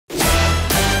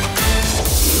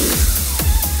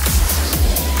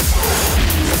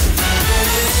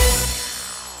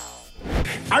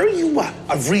Are you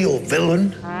a real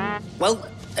villain? Well,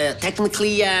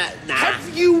 technically, nah.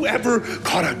 Have you ever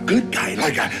caught a good guy,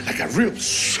 like a real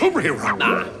superhero?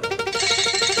 Nah.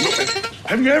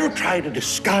 Have you ever tried a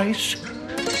disguise?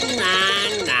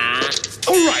 Nah.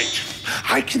 All right.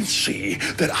 I can see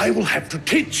that I will have to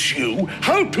teach you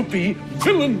how to be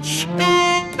villains.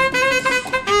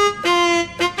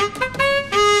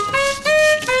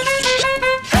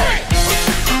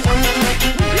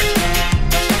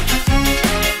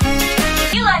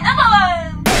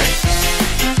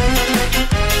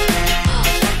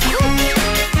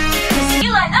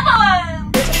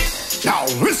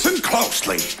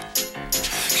 Closely.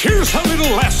 Here's a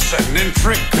little lesson in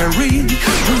trickery.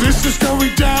 This is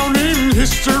going down in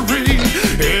history.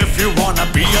 If you wanna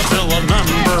be a villain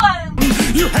member,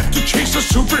 you have to chase a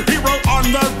superhero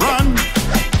on the run.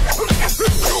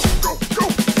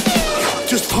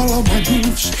 Just follow my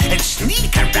moves and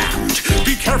sneak around.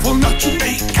 Be careful not to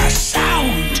make a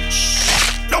sound.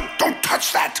 No, don't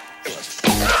touch that.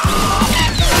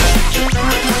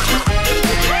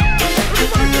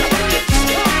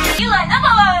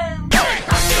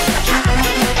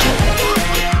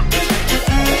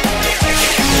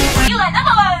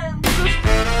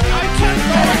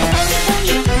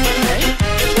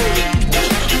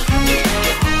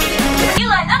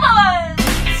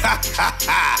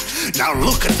 Now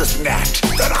look at this net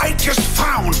that I just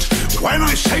found. When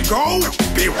I say go,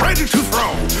 be ready to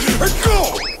throw.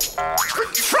 Go!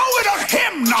 Throw it on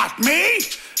him, not me!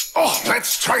 Oh,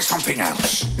 let's try something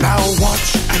else. Now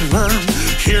watch and learn.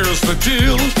 Here's the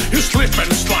deal. You slip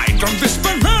and slide on this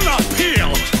banana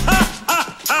peel.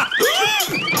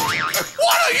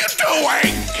 What are you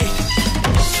doing?